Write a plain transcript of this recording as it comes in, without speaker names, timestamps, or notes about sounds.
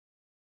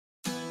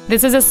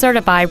This is a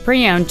certified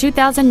pre-owned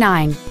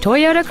 2009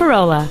 Toyota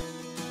Corolla.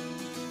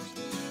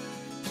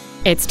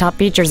 Its top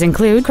features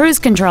include cruise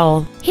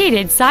control,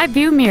 heated side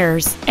view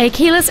mirrors, a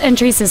keyless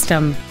entry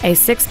system, a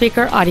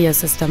 6-speaker audio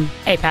system,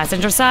 a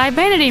passenger side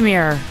vanity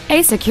mirror,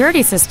 a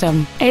security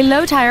system, a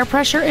low tire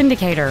pressure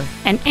indicator,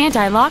 an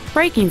anti-lock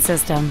braking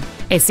system,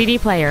 a CD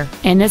player,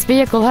 and this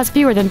vehicle has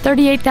fewer than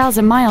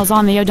 38,000 miles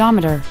on the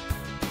odometer.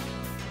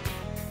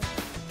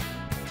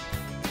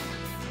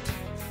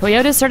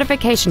 Toyota's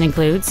certification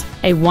includes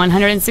a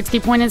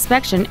 160-point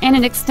inspection and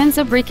an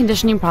extensive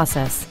reconditioning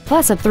process,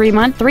 plus a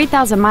 3-month,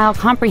 3,000-mile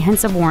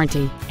comprehensive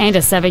warranty and a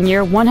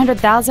 7-year,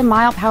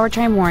 100,000-mile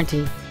powertrain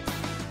warranty.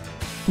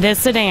 This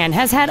sedan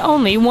has had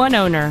only one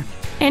owner,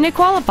 and it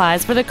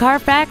qualifies for the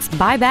Carfax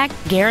buyback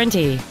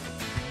guarantee.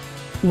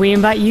 We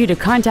invite you to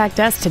contact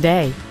us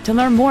today to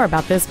learn more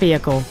about this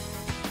vehicle.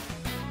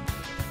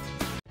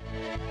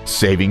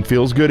 Saving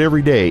feels good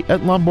every day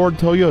at Lombard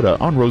Toyota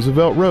on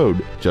Roosevelt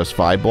Road, just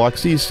 5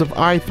 blocks east of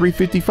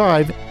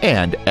I-355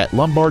 and at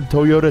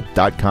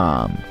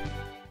lombardtoyota.com.